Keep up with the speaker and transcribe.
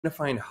to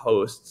find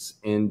hosts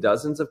in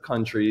dozens of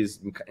countries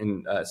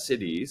and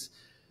cities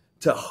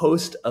to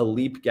host a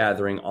LEAP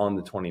gathering on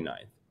the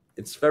 29th.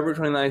 It's February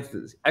 29th,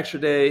 it's extra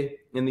day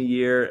in the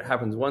year. It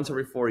happens once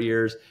every 4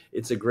 years.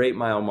 It's a great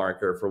mile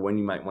marker for when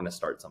you might want to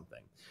start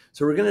something.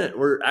 So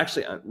we're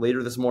actually,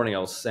 later this morning,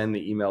 I'll send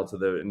the email to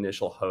the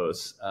initial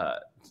hosts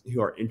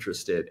who are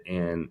interested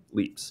in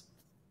LEAPs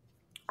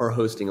or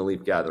hosting a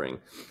LEAP gathering.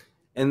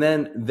 And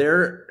then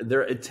their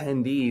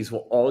attendees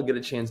will all get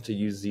a chance to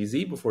use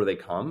Zeze before they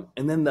come.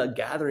 And then the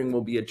gathering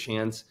will be a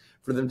chance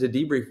for them to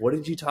debrief. What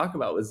did you talk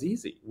about with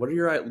Zeze? What are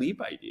your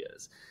LEAP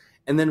ideas?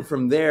 And then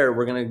from there,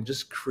 we're going to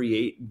just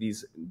create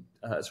these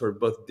sort of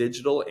both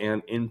digital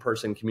and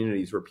in-person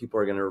communities where people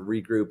are going to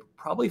regroup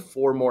probably 3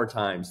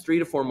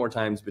 to 4 more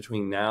times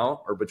between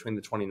now or between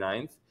the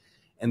 29th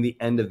and the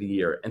end of the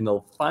year. And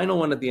the final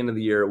one at the end of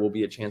the year will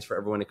be a chance for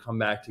everyone to come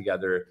back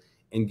together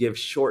and give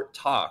short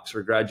talks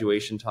or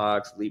graduation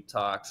talks, LEAP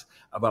talks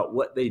about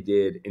what they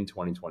did in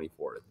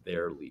 2024,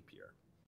 their LEAP year.